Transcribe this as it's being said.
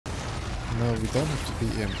No, we don't have to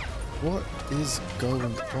beat him. What is going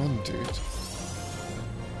on, dude?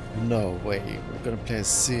 No way, we're gonna play as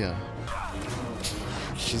Sia.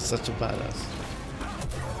 She's such a badass.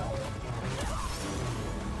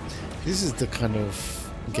 This is the kind of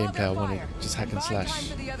gameplay I wanted, just hack and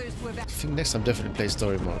slash. I think next time definitely play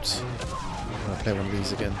story modes. I'll play one of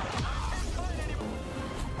these again.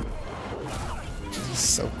 It's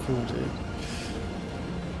so cool, dude.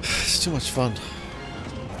 It's too much fun.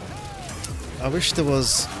 I wish there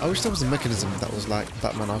was a mechanism that was like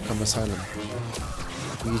Batman Arkham Asylum.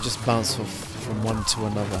 Where you just bounce off from one to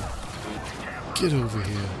another. Get over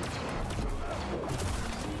here.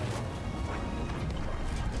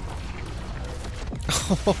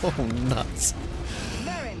 Oh, nuts.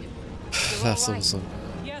 That's awesome.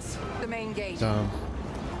 Yes, the main gate. Damn.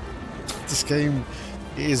 This game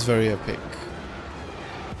is very epic.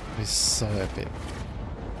 It's so epic.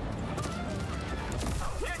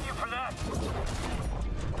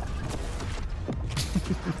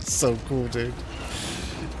 It's so cool, dude.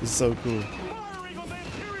 It's so cool.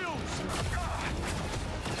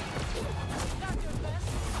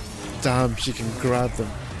 Damn, she can grab them.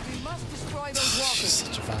 She's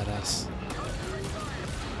such a badass.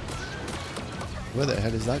 Where the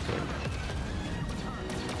hell is that going?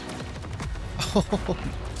 Oh,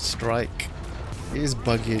 strike. It is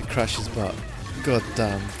buggy, it crashes, but god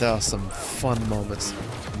damn, there are some fun moments.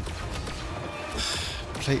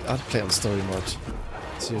 I'd play on story mode.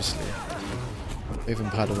 Seriously. Even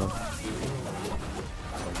Padawan.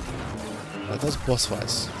 Like those boss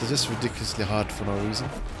fights, they're just ridiculously hard for no reason.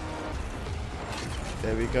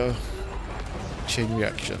 There we go. Chain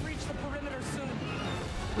reaction.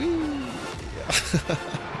 Whee!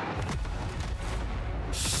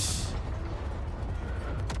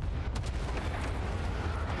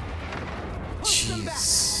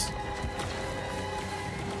 Jeez.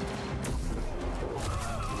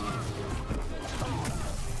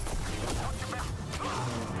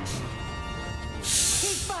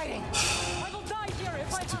 Keep fighting. I will die here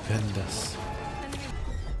if I Stupendous.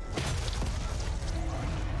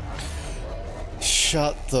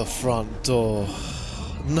 Shut the front door.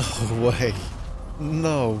 No way.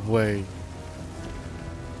 No way.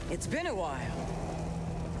 It's been a while.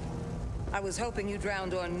 I was hoping you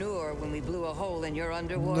drowned on Nur when we blew a hole in your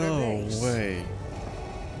underwater base. No way.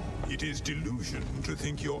 It is delusion to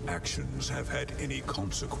think your actions have had any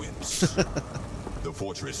consequence. The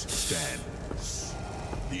fortress stands.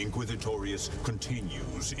 The Inquisitorius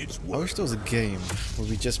continues its work. I wish there was a game where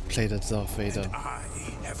we just played as Darth Vader. And I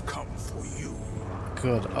have come for you.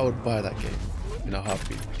 God, I would buy that game in a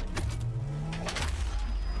heartbeat.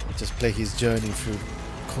 Just play his journey through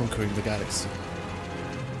conquering the galaxy.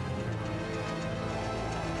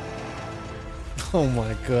 Oh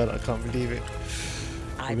my god, I can't believe it.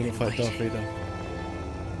 We're gonna fight Darth Vader.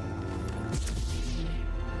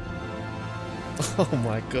 Oh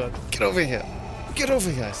my god. Get over here! Get over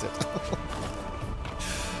here, I said.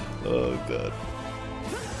 Oh god.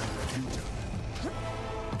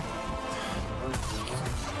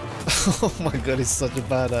 Oh my god, he's such a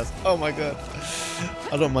badass. Oh my god.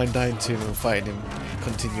 I don't mind dying to him and fighting him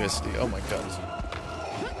continuously. Oh my god.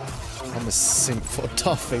 I'm a simp for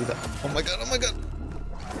Darth Vader. Oh my god, oh my god.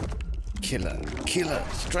 Killer, killer,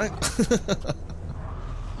 strike.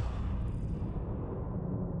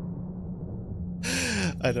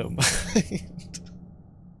 I don't mind.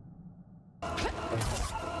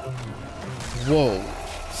 Whoa.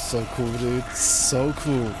 So cool, dude. So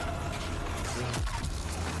cool.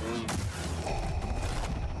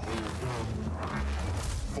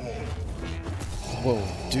 Whoa,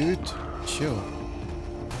 dude. Chill.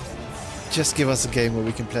 Just give us a game where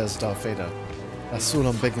we can play as Darth Vader. That's all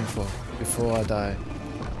I'm begging for before I die.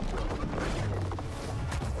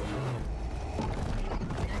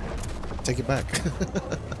 Take it back.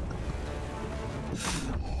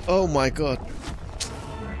 Oh my god.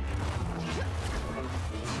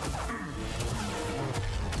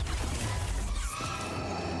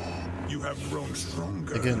 You have grown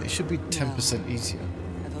stronger. Again, it should be 10% easier.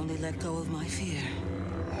 I've only let go of my fear.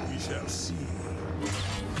 We shall see.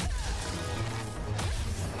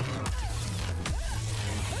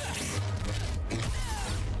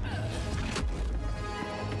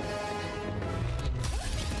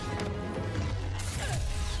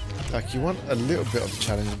 Like, you want a little bit of a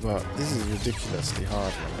challenge, but this is ridiculously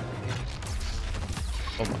hard.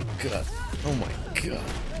 Oh my god. Oh my god.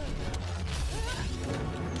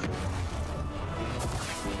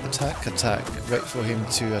 Attack, attack. Wait for him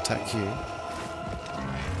to attack you.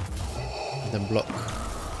 And then block.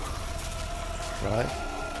 Right?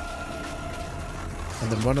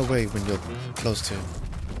 And then run away when you're close to him.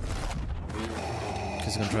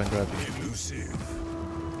 He's gonna try and grab you. Elusive.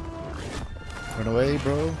 Run away,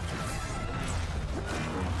 bro.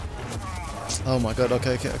 Oh my god,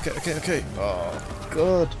 okay. Oh,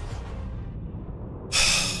 god.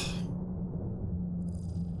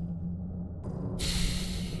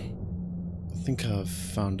 I think I've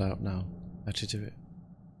found out now how to do it.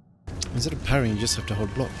 Instead of parrying, you just have to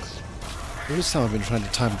hold block. All this time I've been trying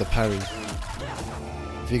to time the parry.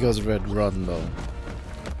 If he goes red, run though.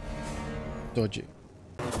 Dodge it.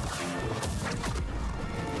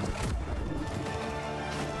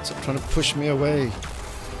 Stop trying to push me away.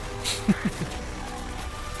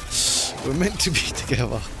 We're meant to be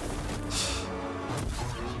together.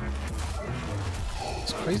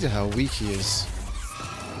 It's crazy how weak he is.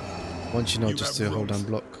 Once you know just to hold down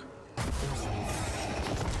block.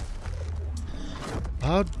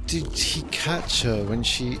 How did he catch her when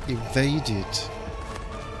she evaded?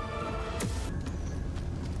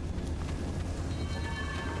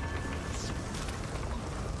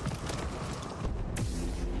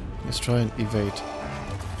 Let's try and evade.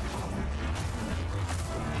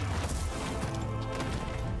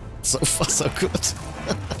 So far, so good.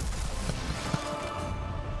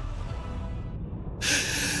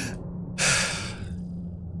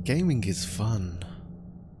 Gaming is fun.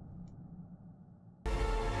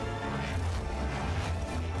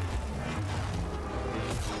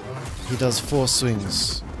 He does 4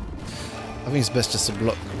 swings. I think it's best just to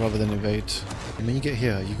block rather than evade. And when you get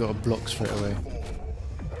here, you gotta block straight away.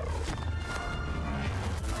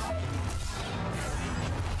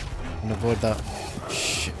 And avoid that.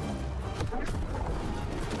 Shit.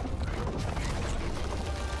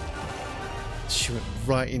 She went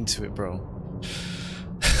right into it, bro.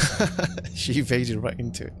 She evaded right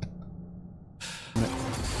into it.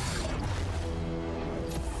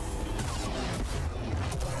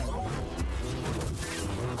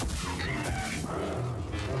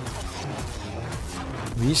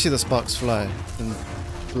 When you see the sparks fly, then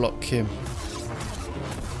block him.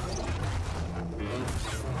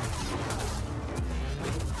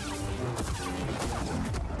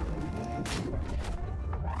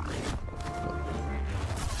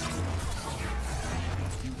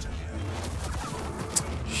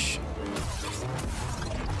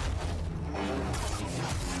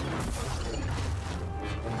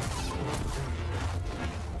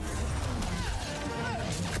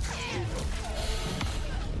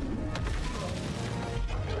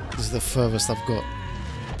 This is the furthest I've got.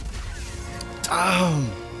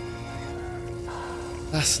 Damn!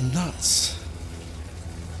 That's nuts.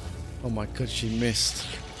 Oh my god, she missed.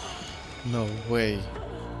 No way.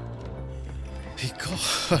 He got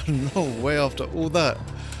her. No way after all that.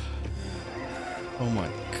 Oh my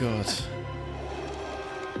god.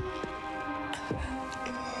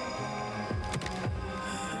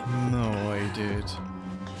 No way, dude.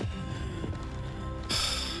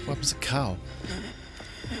 What happens to cow?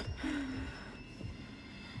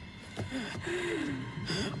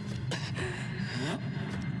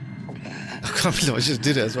 I can't believe I just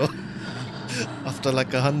did it as well. After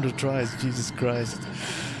like 100 tries, Jesus Christ.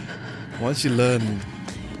 Once you learn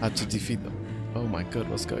how to defeat them. Oh my god,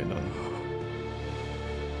 what's going on?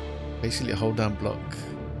 Basically hold down block.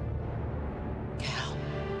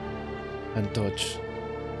 And dodge.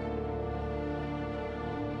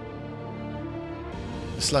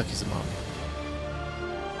 It's like his mom.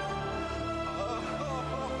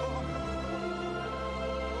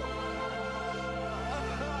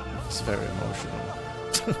 It's very emotional.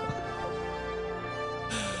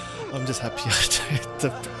 I'm just happy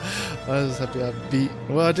I was happy I beat.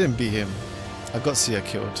 Well, I didn't beat him. I got Sia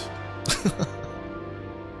killed.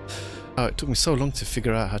 Oh, it took me so long to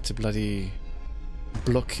figure out how to bloody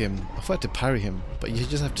block him. I thought I had to parry him, but you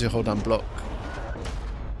just have to hold down block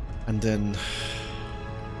and then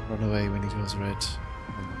run away when he goes red.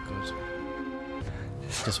 Oh my god.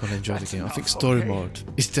 Just want to enjoy the game. I think story mode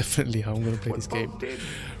is definitely how I'm going to play this game.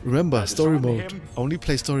 Remember, story mode. Only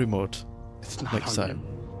play story mode next time.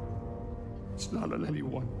 It's not on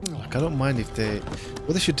anyone. Like, I don't mind if they...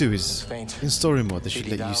 What they should do is, in story mode, they should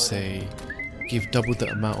let you say, give double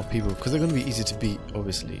the amount of people, because they're going to be easy to beat,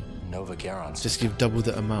 obviously. Just give double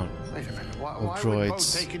the amount Wait a minute. Why of would Bo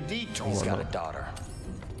droids. take a detour? He's got a daughter.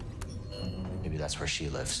 Maybe that's where she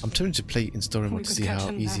lives. I'm tempted to play it in story mode to see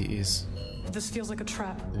how easy it is. This feels like a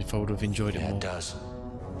trap. And if I would have enjoyed it Yeah, more. it does.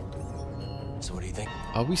 So what do you think?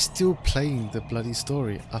 Are we still playing the bloody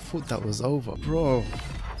story? I thought that was over. Bro.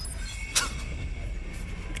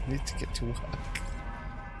 I need to get to work.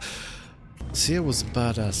 Sia was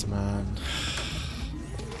badass, man.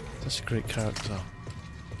 Such a great character.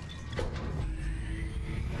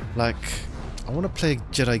 Like, I want to play a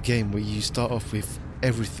Jedi game where you start off with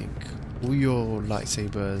everything. All your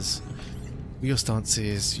lightsabers, all your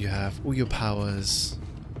stances, you have all your powers.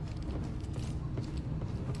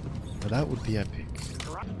 But that would be epic.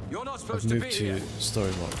 I've moved to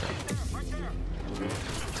story mode now.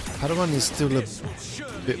 Padawan is still a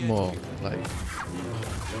bit more like...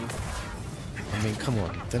 I mean, come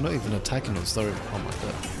on. They're not even attacking on story mode. Oh my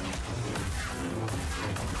god.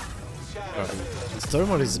 Right. Story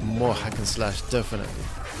mode is more hack and slash, definitely.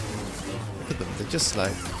 Look at them. They're just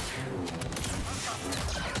like...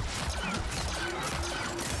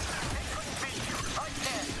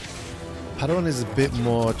 Padawan is a bit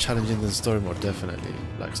more challenging than story mode, definitely.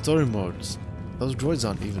 Like story modes, those droids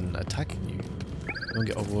aren't even attacking you. Don't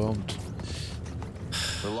get overwhelmed.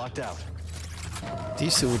 We're locked out.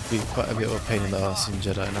 Diesel would be quite a bit of a pain in the ass in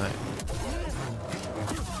Jedi Knight.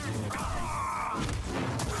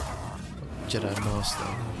 Jedi Master.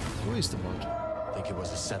 Who is the mod? Think it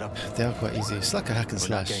was a setup? They are quite easy. It's like a hack and We're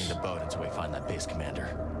slash. not getting the boat until we find that base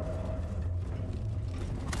commander.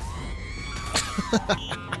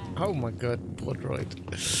 Oh my god, poor droid.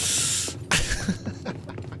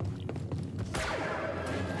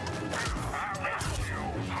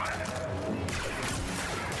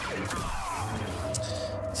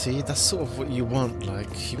 See, that's sort of what you want,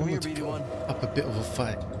 like, you want to put up a bit of a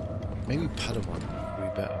fight. Maybe Padawan would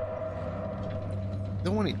be better. You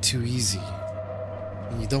don't want it too easy.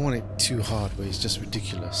 And you don't want it too hard where it's just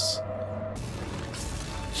ridiculous.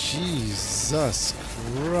 Jesus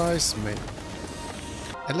Christ, mate.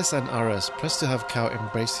 LS and RS, press to have Cal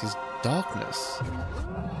embrace his darkness.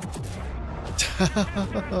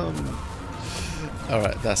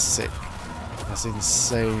 Alright, that's sick. That's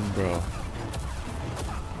insane, bro.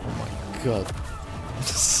 Oh my god.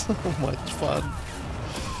 So much fun.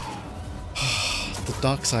 The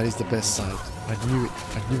dark side is the best side. I knew it.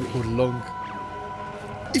 I knew it all along.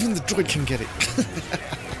 Even the droid can get it.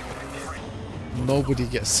 Nobody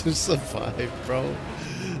gets to survive, bro.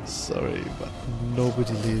 Sorry, but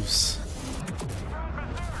nobody lives.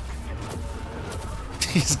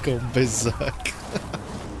 He's gone berserk.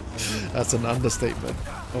 That's an understatement.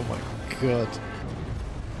 Oh my god.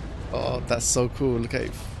 Oh, that's so cool. Look at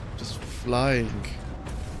it. Just flying.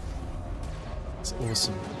 It's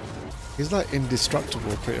awesome. He's like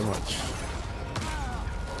indestructible pretty much.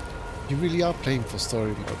 You really are playing for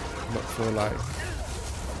story mode, not for like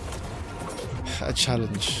a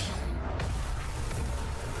challenge.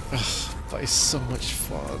 Ugh, but it's so much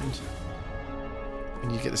fun.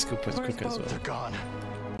 And you get the skill points quicker as well. They're gone.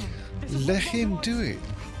 Let him do it.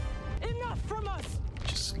 Enough from us.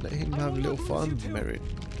 Just let him have a little fun, Merit.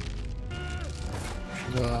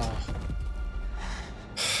 Ugh.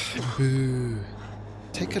 Boo.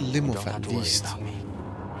 Take a limb off at least. I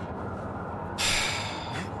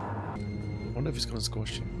wonder if it's gonna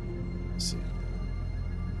squash him. Let's see.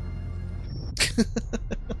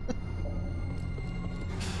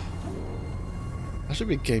 I should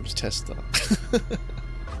be a games tester.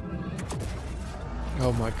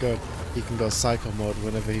 Oh my god, he can go psycho mode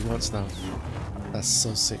whenever he wants now. That's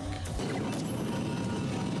so sick.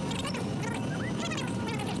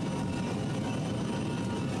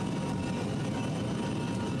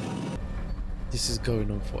 This is going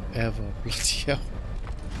on forever, bloody hell.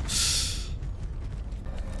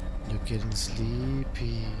 You're getting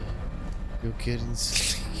sleepy. You're getting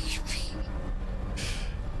sleepy.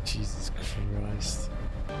 Jesus Christ.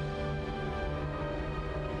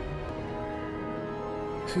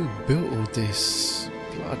 Who built all this?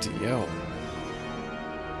 Bloody hell.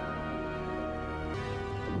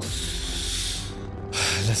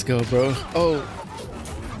 Let's go, bro. Oh.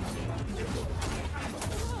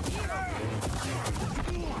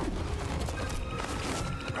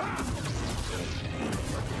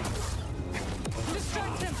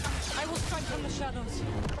 Distract him. I will strike from the shadows.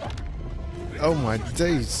 Oh my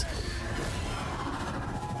days.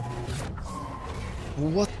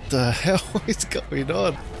 What the hell is going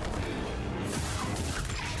on?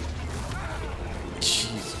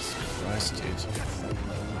 Jesus Christ, dude.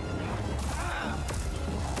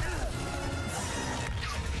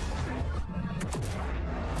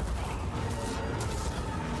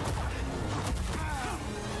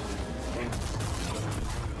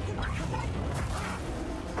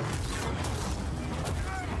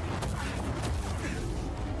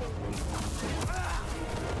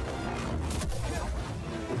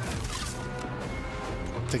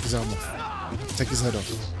 Take his arm off. Take his head off.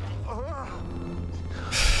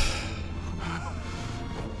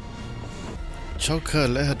 Choke her,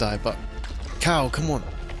 let her die, but... Cow, come on.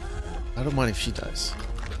 I don't mind if she dies.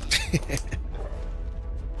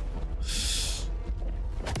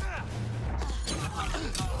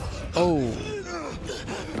 Oh,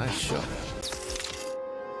 nice shot.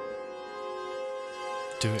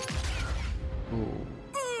 Do it. Oh.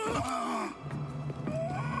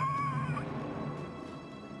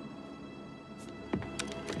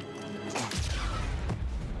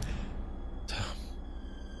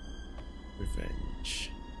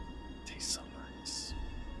 Revenge. Tastes so nice.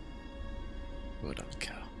 Well done,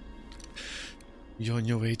 Cal. You're on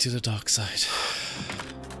your way to the dark side.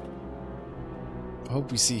 I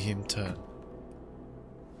hope we see him turn.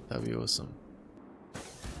 That'd be awesome.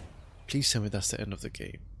 Please tell me that's the end of the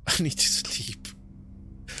game. I need to sleep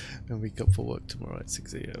and wake up for work tomorrow at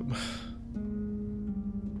 6 AM.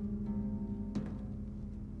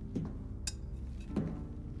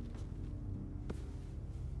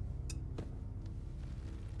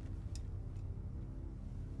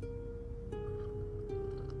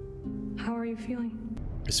 How are you feeling?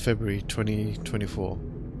 It's February 2024.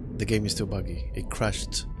 The game is still buggy. It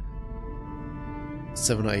crashed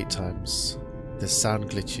 7 or 8 times. There's sound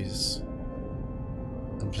glitches.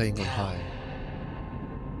 I'm playing on high.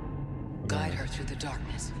 Guide her through the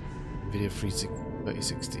darkness. Video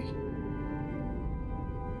 3060.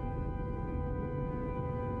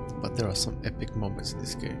 But there are some epic moments in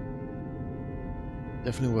this game.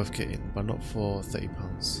 Definitely worth getting, but not for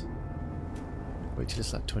 £30. Wait till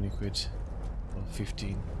it's like 20 quid or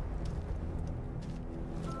 15.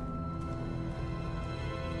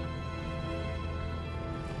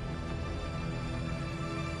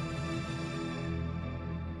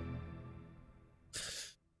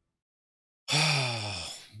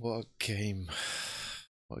 What a game.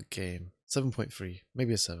 What a game. 7.3,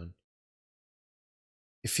 maybe a 7.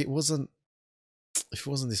 If it wasn't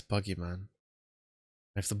this buggy, man.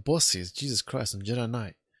 If the bosses, Jesus Christ, on Jedi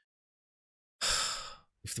Knight.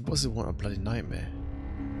 If the bosses weren't a bloody nightmare,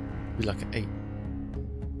 it'd be like an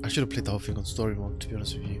 8. I should have played the whole thing on story mode, to be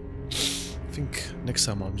honest with you. I think next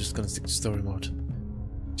time I'm just gonna stick to story mode.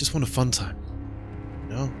 Just want a fun time.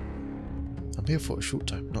 You know? I'm here for a short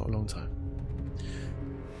time, not a long time.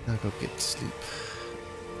 Now I gotta get to sleep.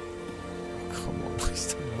 Come on,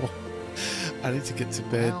 where's the more? I need to get to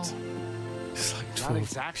bed. Well, It's like 12 not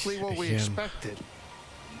exactly what we AM. expected.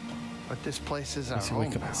 But this place is I our need to wake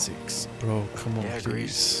home up now. at 6. Bro, come on, Yeah,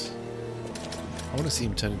 please. I want to see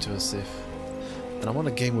him turn into a Sith. And I want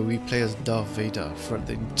a game where we play as Darth Vader throughout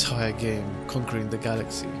the entire game, conquering the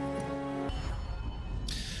galaxy.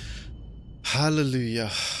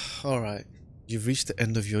 Hallelujah. Alright. You've reached the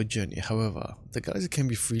end of your journey. However, the galaxy can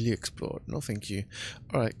be freely explored. No thank you.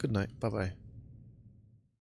 Alright, good night. Bye bye.